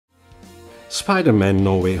Spider-Man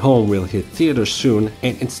No Way Home will hit theaters soon,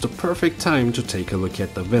 and it's the perfect time to take a look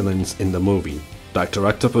at the villains in the movie. Dr.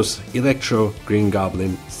 Octopus, Electro, Green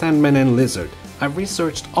Goblin, Sandman and Lizard. I've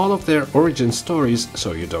researched all of their origin stories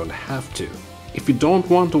so you don't have to. If you don't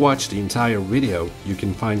want to watch the entire video, you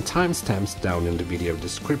can find timestamps down in the video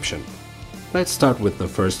description. Let's start with the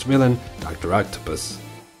first villain, Dr. Octopus.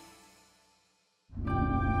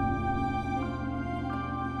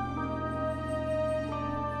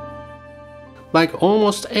 Like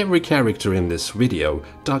almost every character in this video,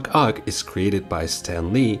 Doc Ock is created by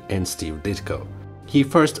Stan Lee and Steve Ditko. He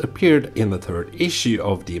first appeared in the third issue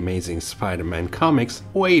of the Amazing Spider-Man comics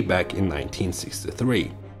way back in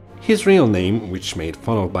 1963. His real name, which made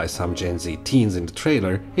fun of by some Gen Z teens in the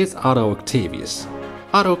trailer, is Otto Octavius.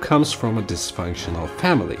 Otto comes from a dysfunctional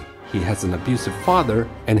family. He has an abusive father,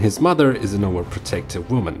 and his mother is an overprotective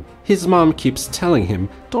woman. His mom keeps telling him,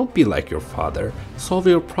 "Don't be like your father, solve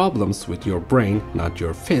your problems with your brain, not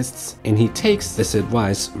your fists," and he takes this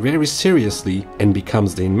advice very seriously and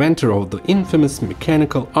becomes the inventor of the infamous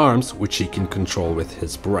mechanical arms which he can control with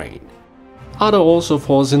his brain. Otto also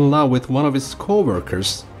falls in love with one of his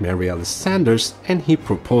co-workers, Mary Alice Sanders, and he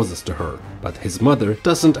proposes to her. But his mother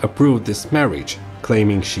doesn't approve this marriage,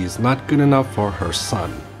 claiming she is not good enough for her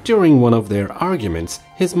son. During one of their arguments,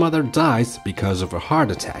 his mother dies because of a heart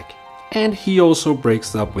attack, and he also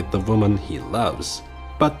breaks up with the woman he loves.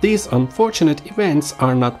 But these unfortunate events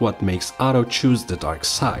are not what makes Otto choose the dark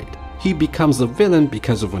side. He becomes a villain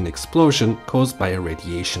because of an explosion caused by a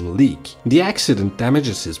radiation leak. The accident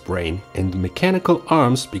damages his brain, and the mechanical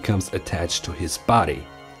arms becomes attached to his body.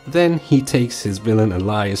 Then he takes his villain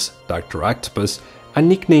alias, Dr. Octopus, a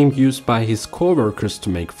nickname used by his co-workers to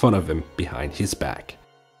make fun of him behind his back.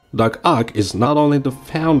 Doc Ock is not only the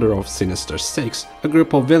founder of Sinister Six, a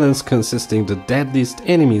group of villains consisting the deadliest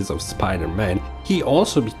enemies of Spider-Man, he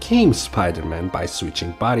also became Spider-Man by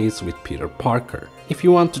switching bodies with Peter Parker. If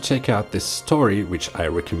you want to check out this story, which I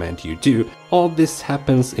recommend you do, all this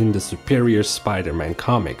happens in the Superior Spider-Man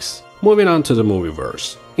comics. Moving on to the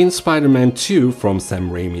movieverse. In Spider-Man 2 from Sam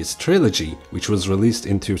Raimi's trilogy, which was released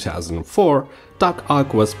in 2004, Doc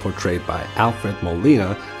Ock was portrayed by Alfred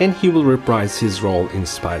Molina, and he will reprise his role in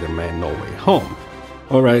Spider-Man No Way Home.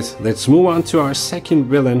 Alright, let's move on to our second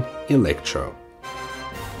villain, Electro.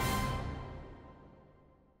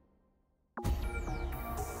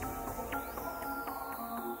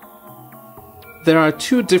 There are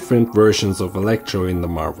two different versions of Electro in the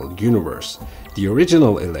Marvel Universe. The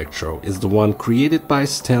original Electro is the one created by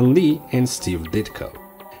Stan Lee and Steve Ditko.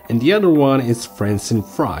 And the other one is Francine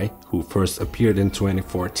Frye, who first appeared in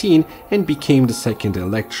 2014 and became the second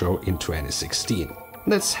Electro in 2016.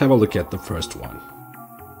 Let's have a look at the first one.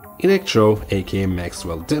 Electro, aka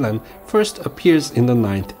Maxwell Dillon, first appears in the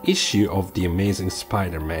 9th issue of The Amazing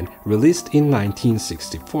Spider-Man, released in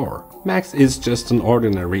 1964. Max is just an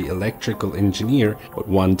ordinary electrical engineer, but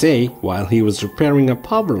one day, while he was repairing a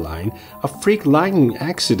power line, a freak lightning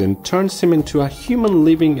accident turns him into a human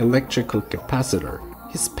living electrical capacitor.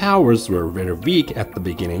 His powers were very weak at the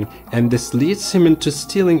beginning, and this leads him into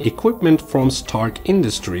stealing equipment from Stark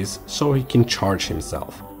Industries so he can charge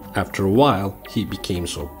himself. After a while, he became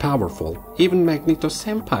so powerful, even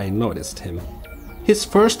Magneto-senpai noticed him. His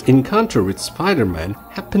first encounter with Spider-Man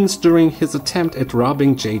happens during his attempt at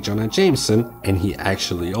robbing J. Jonah Jameson, and he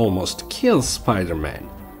actually almost kills Spider-Man.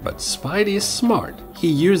 But Spidey is smart. He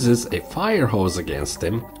uses a fire hose against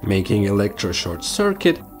him, making Electro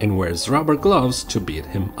short-circuit, and wears rubber gloves to beat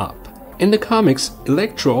him up. In the comics,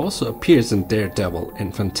 Electro also appears in Daredevil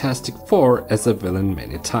and Fantastic Four as a villain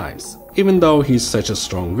many times. Even though he's such a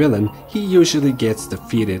strong villain, he usually gets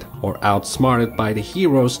defeated or outsmarted by the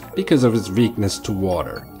heroes because of his weakness to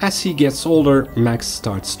water. As he gets older, Max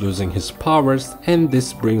starts losing his powers, and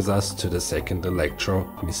this brings us to the second Electro,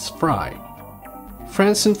 Miss Frye.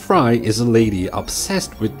 Francine Frye is a lady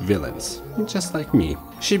obsessed with villains, just like me.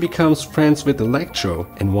 She becomes friends with Electro,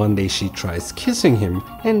 and one day she tries kissing him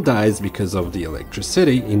and dies because of the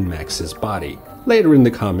electricity in Max's body. Later in the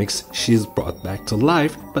comics, she is brought back to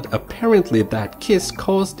life, but apparently that kiss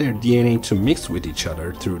caused their DNA to mix with each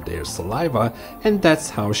other through their saliva, and that's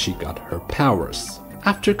how she got her powers.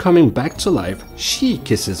 After coming back to life, she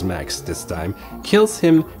kisses Max this time, kills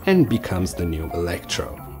him, and becomes the new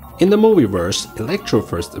Electro. In the movieverse, Electro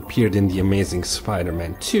first appeared in The Amazing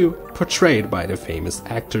Spider-Man 2, portrayed by the famous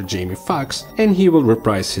actor Jamie Foxx, and he will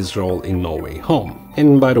reprise his role in No Way Home.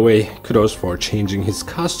 And by the way, kudos for changing his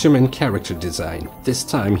costume and character design. This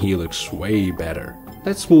time he looks way better.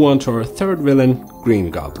 Let's move on to our third villain,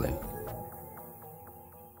 Green Goblin.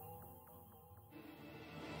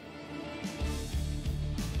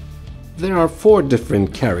 There are 4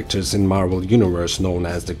 different characters in Marvel Universe known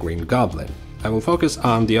as the Green Goblin. I will focus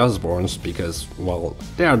on the Osborns because, well,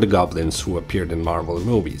 they are the goblins who appeared in Marvel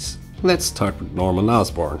movies. Let's start with Norman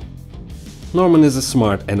Osborn. Norman is a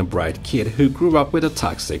smart and a bright kid who grew up with a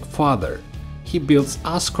toxic father. He builds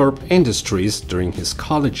Oscorp Industries during his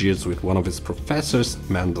college years with one of his professors,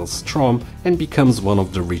 Mandel Strom, and becomes one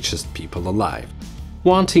of the richest people alive.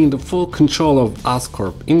 Wanting the full control of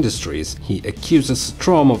Oscorp Industries, he accuses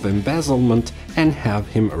Strom of embezzlement and have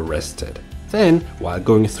him arrested. Then, while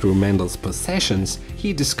going through Mandel's possessions,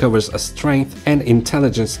 he discovers a strength and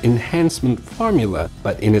intelligence enhancement formula,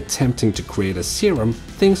 but in attempting to create a serum,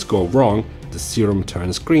 things go wrong, the serum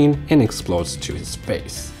turns green and explodes to his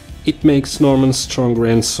face. It makes Norman stronger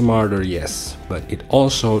and smarter, yes, but it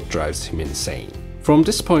also drives him insane. From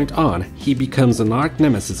this point on, he becomes an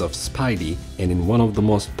arch-nemesis of Spidey, and in one of the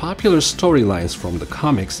most popular storylines from the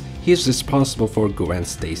comics, he is responsible for Gwen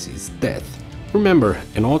Stacy's death. Remember,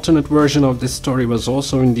 an alternate version of this story was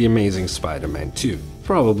also in The Amazing Spider-Man 2,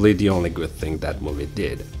 probably the only good thing that movie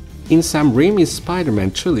did. In Sam Raimi's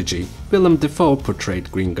Spider-Man trilogy, Willem Dafoe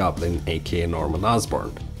portrayed Green Goblin aka Norman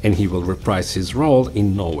Osborn, and he will reprise his role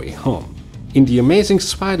in No Way Home. In the Amazing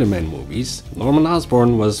Spider-Man movies, Norman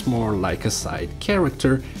Osborn was more like a side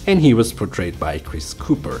character, and he was portrayed by Chris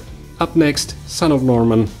Cooper. Up next, son of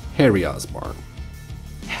Norman, Harry Osborn.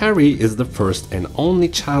 Harry is the first and only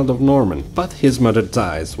child of Norman, but his mother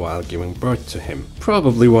dies while giving birth to him.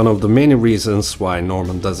 Probably one of the many reasons why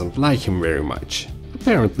Norman doesn't like him very much.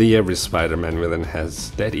 Apparently every Spider-Man villain has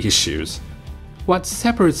daddy issues. What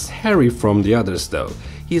separates Harry from the others though,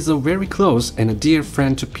 he is a very close and a dear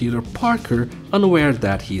friend to Peter Parker, unaware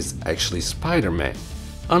that he is actually Spider-Man.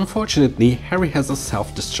 Unfortunately, Harry has a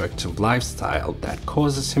self-destructive lifestyle that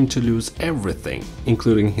causes him to lose everything,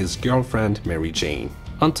 including his girlfriend Mary Jane.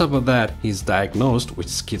 On top of that, he is diagnosed with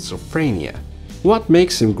schizophrenia. What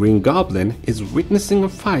makes him Green Goblin is witnessing a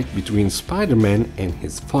fight between Spider-Man and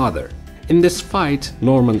his father. In this fight,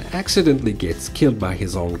 Norman accidentally gets killed by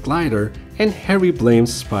his own glider, and Harry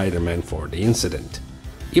blames Spider-Man for the incident.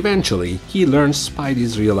 Eventually, he learns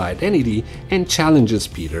Spidey's real identity and challenges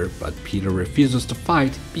Peter, but Peter refuses to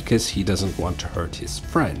fight because he doesn't want to hurt his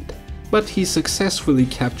friend. But he successfully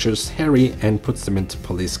captures Harry and puts him into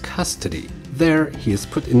police custody. There, he is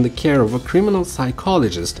put in the care of a criminal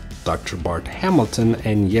psychologist, Dr. Bart Hamilton,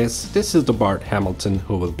 and yes, this is the Bart Hamilton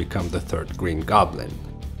who will become the 3rd Green Goblin.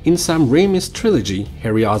 In Sam Raimi's trilogy,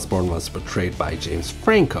 Harry Osborn was portrayed by James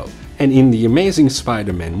Franco, and in the Amazing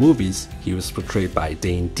Spider-Man movies, he was portrayed by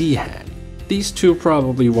Dane DeHaan. These two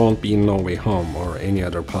probably won't be in No Way Home or any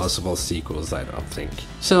other possible sequels, I don't think.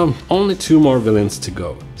 So, only 2 more villains to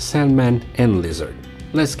go, Sandman and Lizard.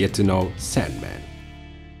 Let's get to know Sandman.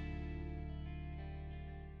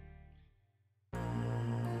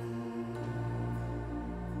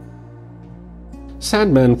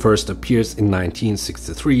 Sandman first appears in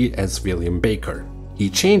 1963 as William Baker. He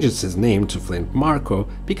changes his name to Flint Marko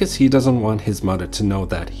because he doesn't want his mother to know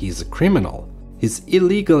that he's a criminal. His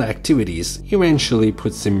illegal activities eventually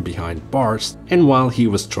puts him behind bars, and while he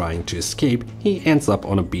was trying to escape, he ends up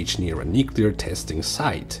on a beach near a nuclear testing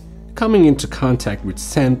site. Coming into contact with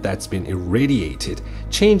sand that's been irradiated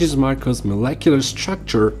changes Marko's molecular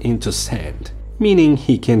structure into sand, meaning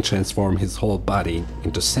he can transform his whole body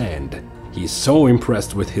into sand. He's so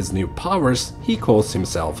impressed with his new powers, he calls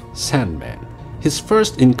himself Sandman. His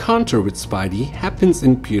first encounter with Spidey happens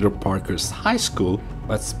in Peter Parker's high school,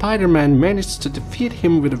 but Spider-Man manages to defeat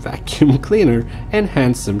him with a vacuum cleaner and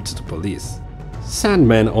hands him to the police.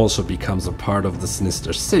 Sandman also becomes a part of the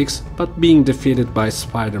Sinister Six, but being defeated by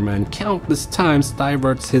Spider-Man countless times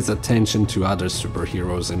diverts his attention to other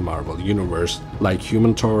superheroes in Marvel Universe, like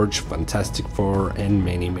Human Torch, Fantastic Four, and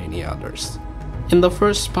many others. In the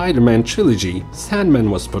first Spider-Man trilogy,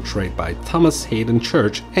 Sandman was portrayed by Thomas Hayden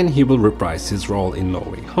Church, and he will reprise his role in No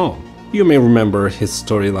Way Home. You may remember his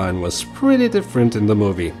storyline was pretty different in the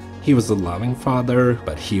movie. He was a loving father,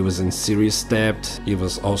 but he was in serious debt. He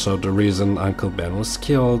was also the reason Uncle Ben was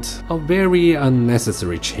killed. A very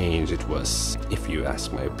unnecessary change it was, if you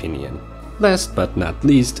ask my opinion. Last but not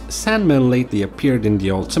least, Sandman lately appeared in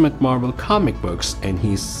the Ultimate Marvel comic books, and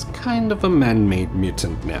he's kind of a man-made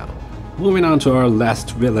mutant now. Moving on to our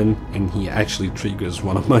last villain, and he actually triggers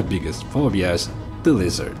one of my biggest phobias, the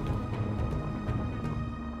Lizard.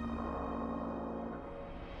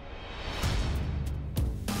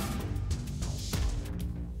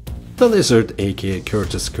 The Lizard, aka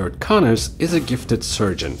Curtis Kurt Connors, is a gifted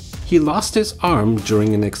surgeon. He lost his arm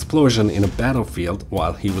during an explosion in a battlefield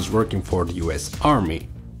while he was working for the US Army.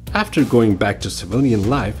 After going back to civilian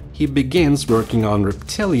life, he begins working on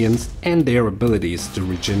reptilians and their abilities to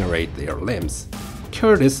regenerate their limbs.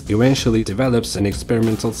 Curtis eventually develops an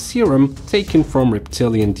experimental serum taken from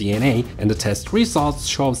reptilian DNA, and the test results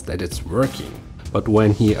shows that it's working. But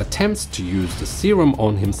when he attempts to use the serum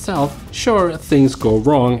on himself, sure, things go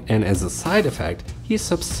wrong, and as a side effect, he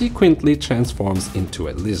subsequently transforms into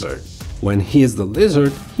a lizard. When he is the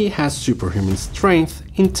lizard, he has superhuman strength,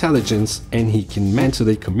 intelligence, and he can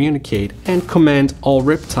mentally communicate and command all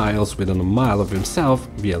reptiles within a mile of himself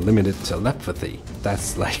via limited telepathy.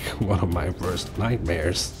 That's like one of my worst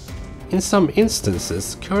nightmares. In some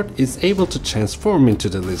instances, Kurt is able to transform into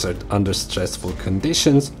the lizard under stressful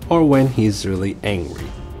conditions or when he's really angry,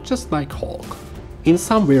 just like Hulk. In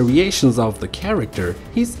some variations of the character,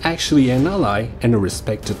 he's actually an ally and a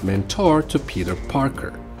respected mentor to Peter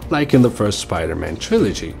Parker, like in the first Spider-Man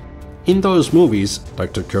trilogy. In those movies,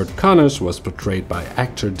 Dr. Kurt Connors was portrayed by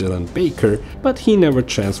actor Dillon Baker, but he never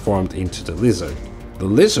transformed into the lizard. The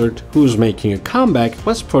lizard, who's making a comeback,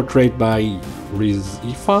 was portrayed by Rhys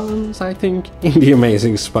Ifans, I think, in The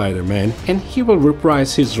Amazing Spider-Man, and he will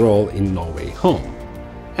reprise his role in No Way Home.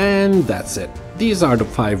 And that's it. These are the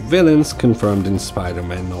 5 villains confirmed in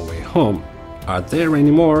Spider-Man No Way Home. Are there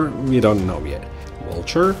any more? We don't know yet.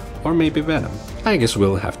 Vulture or maybe Venom? I guess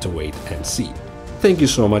we'll have to wait and see. Thank you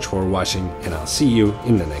so much for watching, and I'll see you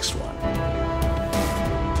in the next one.